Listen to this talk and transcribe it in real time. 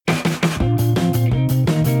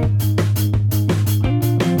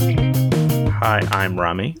Hi, I'm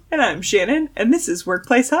Rami. And I'm Shannon, and this is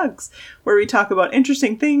Workplace Hugs, where we talk about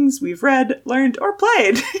interesting things we've read, learned, or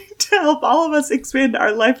played to help all of us expand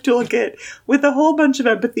our life toolkit with a whole bunch of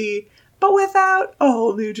empathy, but without a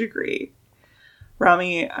whole new degree.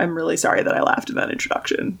 Rami, I'm really sorry that I laughed in that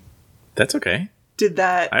introduction. That's okay.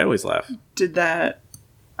 I always laugh. Did that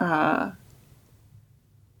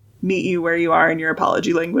meet you where you are in your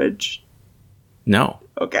apology language? No.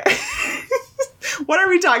 Okay. What are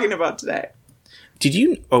we talking about today?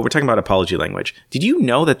 We're talking about apology language. Did you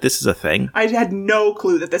know that this is a thing? I had no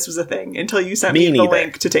clue that this was a thing until you sent me the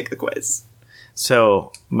link to take the quiz.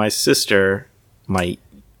 So my sister,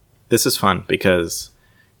 this is fun because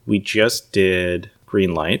we just did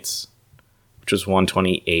green lights, which was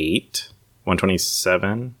 128,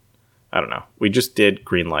 127. I don't know. We just did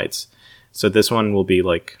green lights. So this one will be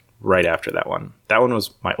like right after that one. That one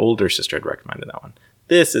was my older sister had recommended that one.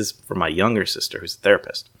 This is for my younger sister, who's a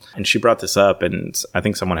therapist. And she brought this up, and I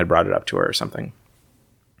think someone had brought it up to her or something.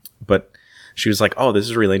 But she was like, oh, this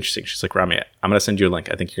is really interesting. She's like, Rami, I'm going to send you a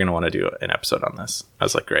link. I think you're going to want to do an episode on this. I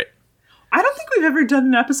was like, great. I don't think we've ever done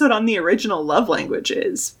an episode on the original love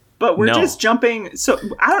languages, but we're just jumping. So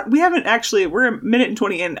we haven't actually, we're a minute and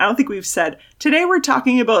 20 in. I don't think we've said, today we're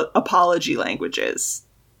talking about apology languages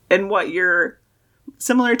and what you're,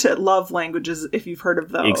 similar to love languages, if you've heard of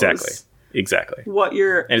those. Exactly. What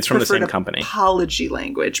your and it's from the same company. Apology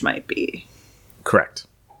language might be. Correct.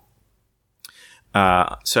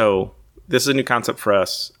 So this is a new concept for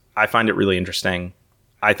us. I find it really interesting.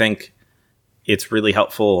 I think it's really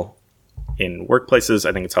helpful in workplaces.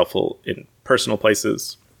 I think it's helpful in personal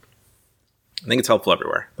places. I think it's helpful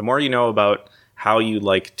everywhere. The more you know about how you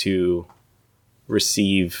like to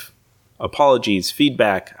receive apologies,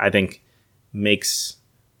 feedback, I think makes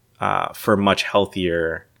for much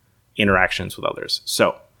healthier interactions with others.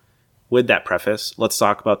 So with that preface, let's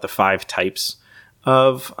talk about the 5 types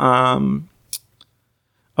of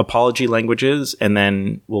apology languages, and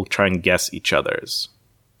then we'll try and guess each other's.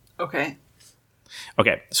 Okay.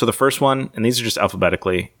 So the first one, and these are just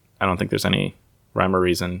alphabetically. I don't think there's any rhyme or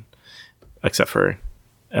reason except for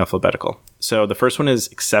alphabetical. So the first one is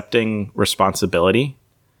accepting responsibility.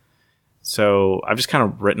 So I've just kind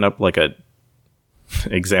of written up like a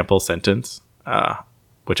example sentence,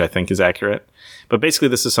 which I think is accurate. But basically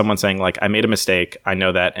this is someone saying like, I made a mistake. I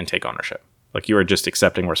know that, and take ownership. Like you are just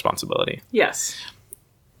accepting responsibility. Yes.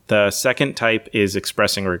 The second type is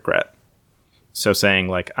expressing regret. So saying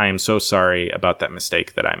like, I am so sorry about that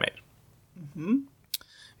mistake that I made. Mm-hmm.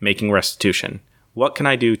 Making restitution. What can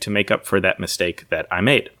I do to make up for that mistake that I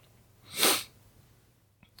made?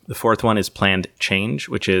 The fourth one is planned change,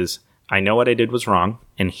 which is, I know what I did was wrong,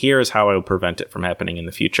 and here is how I will prevent it from happening in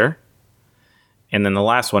the future. And then the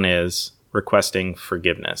last one is requesting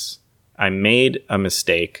forgiveness. I made a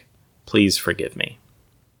mistake. Please forgive me.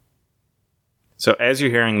 So as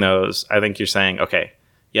you're hearing those, I think you're saying, okay,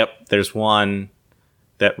 yep, there's one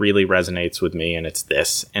that really resonates with me, and it's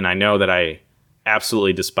this. And I know that I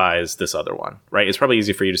absolutely despise this other one, right? It's probably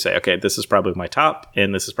easy for you to say, okay, this is probably my top,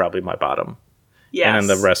 and this is probably my bottom. Yes. And then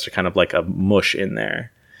the rest are kind of like a mush in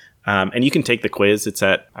there. And you can take the quiz. It's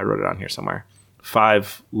at, I wrote it on here somewhere,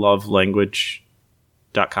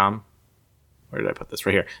 5lovelanguage.com. Where did I put this?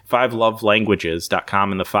 Right here.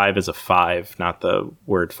 5lovelanguages.com. And the 5 is a 5, not the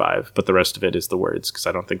word 5. But the rest of it is the words, because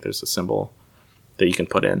I don't think there's a symbol that you can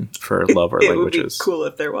put in for love or languages. It would be cool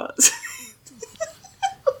if there was.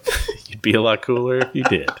 You'd be a lot cooler if you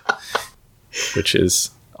did. Which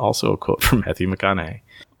is also a quote from Matthew McConaughey.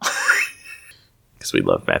 Because we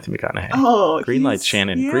love Matthew McConaughey. Oh, green lights,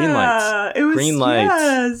 Shannon. Yeah, green lights. It was, green lights.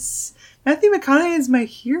 Yes. Matthew McConaughey is my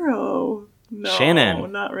hero. No,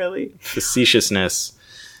 Shannon. Not really. Facetiousness.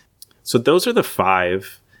 So those are the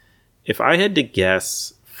 5. If I had to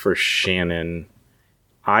guess for Shannon,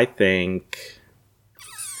 I think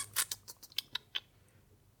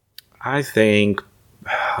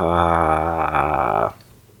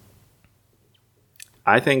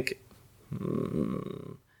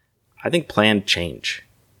planned change.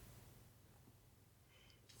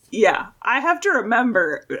 Yeah, I have to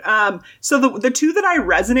remember. So the 2 that I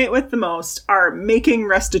resonate with the most are making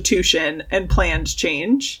restitution and planned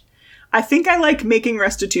change. I think I like making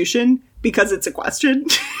restitution because it's a question.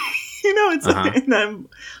 It's like, and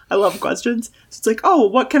I love questions. So it's like, oh,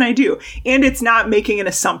 what can I do? And it's not making an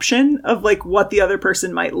assumption of like what the other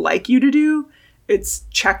person might like you to do. It's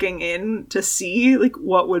checking in to see like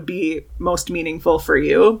what would be most meaningful for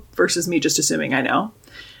you versus me just assuming I know.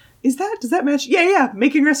 Does that match? Yeah.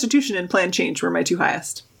 Making restitution and planned change were my 2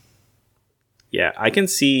 highest. Yeah, I can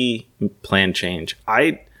see planned change.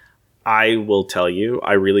 I will tell you,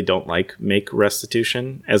 I really don't like make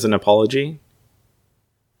restitution as an apology.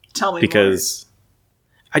 Tell me because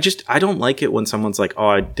I don't like it when someone's like, oh,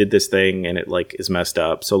 I did this thing and it like is messed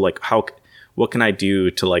up. So like, what can I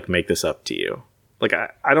do to like make this up to you? Like,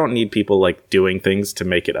 I don't need people like doing things to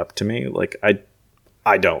make it up to me. Like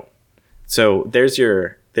I don't. So there's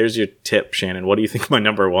your tip, Shannon. What do you think my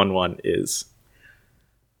number one is?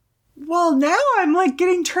 Well, now I'm like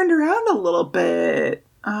getting turned around a little bit.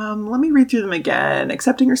 Let me read through them again.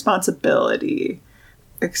 Accepting responsibility.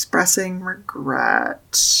 Expressing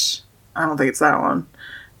regret. I don't think it's that one.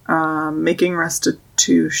 Making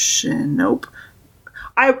restitution. Nope.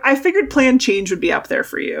 I figured planned change would be up there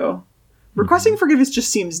for you. Requesting forgiveness just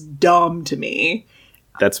seems dumb to me.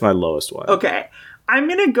 That's my lowest one. Okay. I'm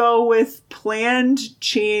going to go with planned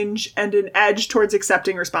change and an edge towards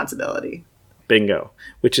accepting responsibility. Bingo.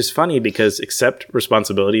 Which is funny because accept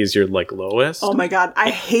responsibility is your like lowest. Oh my God.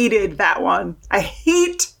 I hated that one. I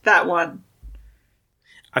hate that one.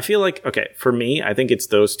 I feel like, okay, for me, I think it's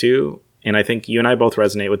those two. And I think you and I both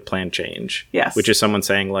resonate with planned change. Yes. Which is someone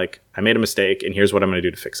saying like, I made a mistake and here's what I'm going to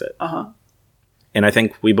do to fix it. Uh-huh. And I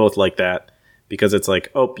think we both like that because it's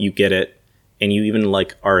like, oh, you get it. And you even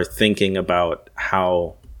like are thinking about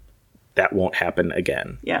how that won't happen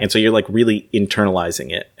again. Yeah. And so you're like really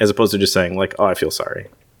internalizing it as opposed to just saying like, oh, I feel sorry.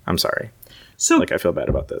 I'm sorry. So like, I feel bad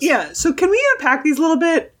about this. Yeah. So can we unpack these a little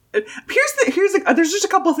bit? There's just a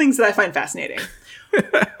couple things that I find fascinating.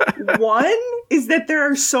 One is that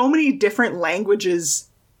there are so many different languages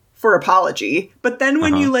for apology, but then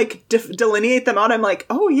when you like delineate them out, I'm like,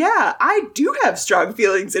 oh yeah, I do have strong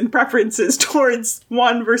feelings and preferences towards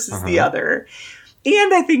one versus the other.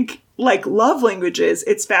 And I think like love languages,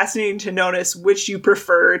 it's fascinating to notice which you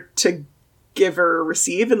prefer to give or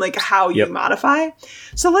receive and like how you modify.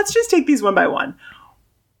 So let's just take these one by one.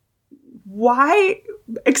 Why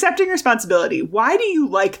accepting responsibility? Why do you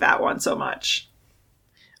like that one so much?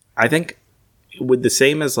 I think with the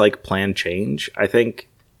same as like planned change, I think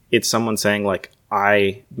it's someone saying like,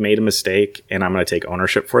 I made a mistake and I'm going to take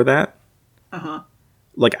ownership for that.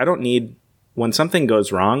 Like, I don't need, when something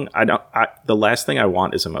goes wrong, the last thing I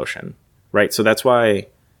want is emotion, right? So that's why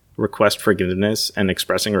request forgiveness and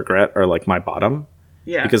expressing regret are like my bottom.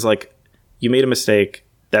 Yeah. Because like, you made a mistake,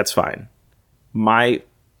 that's fine.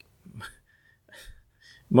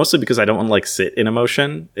 Mostly because I don't want to like sit in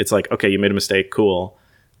emotion. It's like, okay, you made a mistake, cool.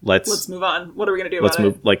 Let's move on. What are we going to do about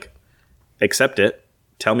it? Like, accept it.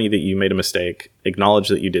 Tell me that you made a mistake. Acknowledge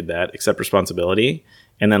that you did that. Accept responsibility.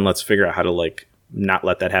 And then let's figure out how to, like, not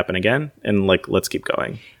let that happen again. And, like, let's keep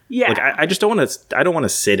going. Yeah. Like, I just don't want to, I don't want to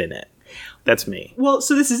sit in it. That's me. Well,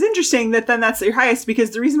 so this is interesting that then that's your highest, because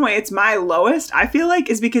the reason why it's my lowest, I feel like,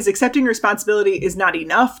 is because accepting responsibility is not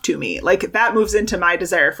enough to me. Like, that moves into my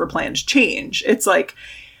desire for planned change. It's like,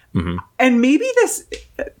 and maybe this...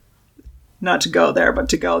 not to go there, but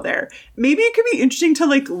to go there. Maybe it could be interesting to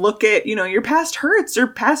like look at, you know, your past hurts or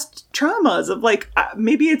past traumas of like,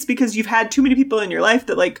 maybe it's because you've had too many people in your life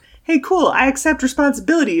that like, hey, cool, I accept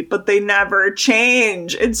responsibility, but they never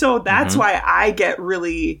change. And so that's why I get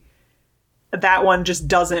really, that one just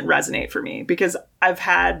doesn't resonate for me, because I've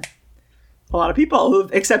had a lot of people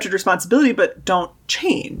who've accepted responsibility, but don't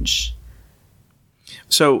change.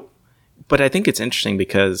 So, but I think it's interesting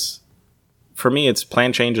because for me, it's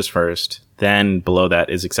plan changes first. Then below that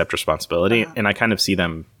is accept responsibility. And I kind of see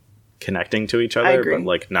them connecting to each other, but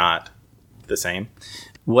like not the same.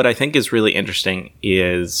 What I think is really interesting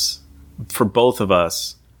is for both of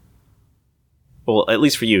us, well, at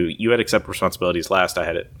least for you, you had accept responsibilities last. I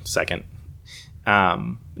had it second.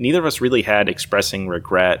 Neither of us really had expressing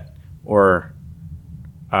regret or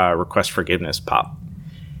request forgiveness pop.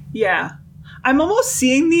 Yeah. I'm almost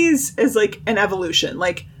seeing these as like an evolution.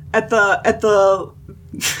 Like at the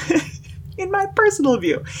in my personal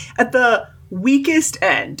view, at the weakest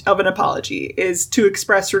end of an apology is to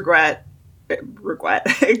express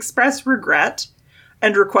express regret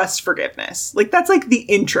and request forgiveness. Like that's like the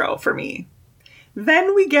intro for me.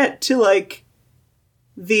 Then we get to like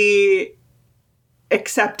the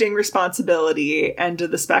accepting responsibility end of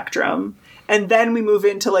the spectrum. And then we move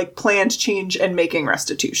into like planned change and making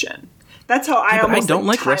restitution. That's how I almost don't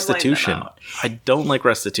like restitution. I don't like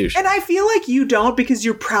restitution. And I feel like you don't, because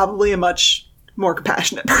you're probably a much more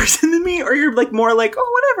compassionate person than me, or you're like more like,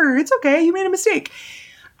 oh, whatever, it's okay, you made a mistake.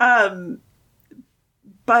 But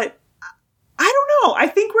I don't know. I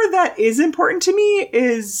think where that is important to me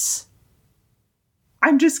is,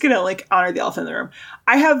 I'm just going to like honor the elephant in the room.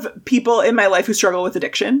 I have people in my life who struggle with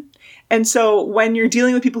addiction. And so when you're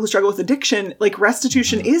dealing with people who struggle with addiction, like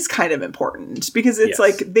restitution is kind of important, because it's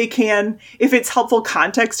like they can, if it's helpful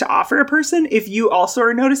context to offer a person, if you also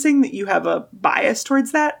are noticing that you have a bias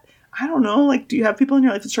towards that, I don't know, like, do you have people in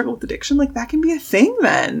your life that struggle with addiction? Like, that can be a thing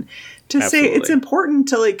then. To Absolutely. say it's important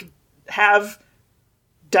to, like, have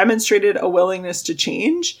demonstrated a willingness to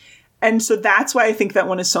change. And so that's why I think that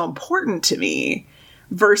one is so important to me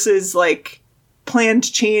versus, like,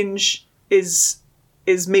 planned change is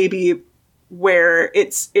maybe where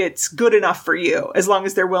it's good enough for you as long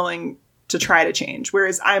as they're willing to try to change.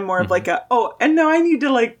 Whereas I'm more of like and now I need to,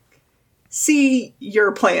 like, see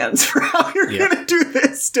your plans for how you're going to do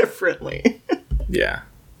this differently. Yeah.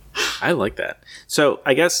 I like that. So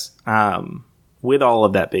I guess with all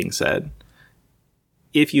of that being said,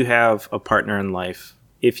 if you have a partner in life,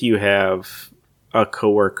 if you have a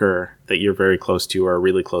coworker that you're very close to or a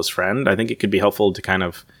really close friend, I think it could be helpful to kind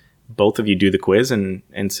of both of you do the quiz and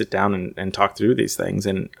sit down and talk through these things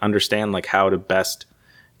and understand, like, how to best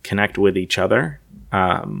connect with each other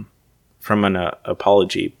from an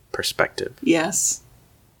apology perspective. Yes.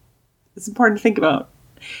 It's important to think about.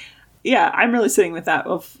 Yeah, I'm really sitting with that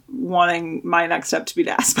of wanting my next step to be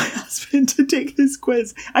to ask my husband to take his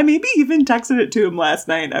quiz. I maybe even texted it to him last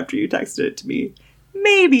night after you texted it to me.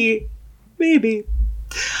 Maybe.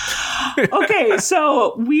 Okay,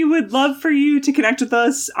 so we would love for you to connect with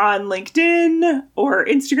us on LinkedIn or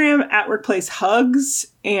Instagram at Workplace Hugs.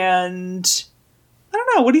 And I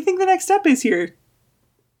don't know, what do you think the next step is here?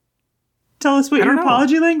 Tell us what your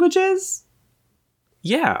apology language is?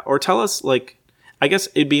 Yeah, or tell us, like, I guess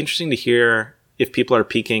it'd be interesting to hear if people are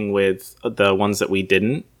peaking with the ones that we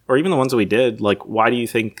didn't, or even the ones that we did. Like, why do you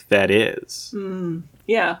think that is?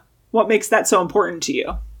 Yeah. What makes that so important to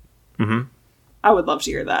you? Mm-hmm. I would love to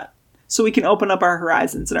hear that. So we can open up our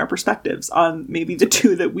horizons and our perspectives on maybe the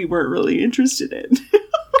two that we weren't really interested in.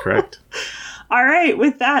 Correct. All right.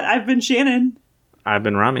 With that, I've been Shannon. I've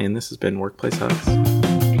been Rami, and this has been Workplace Hugs.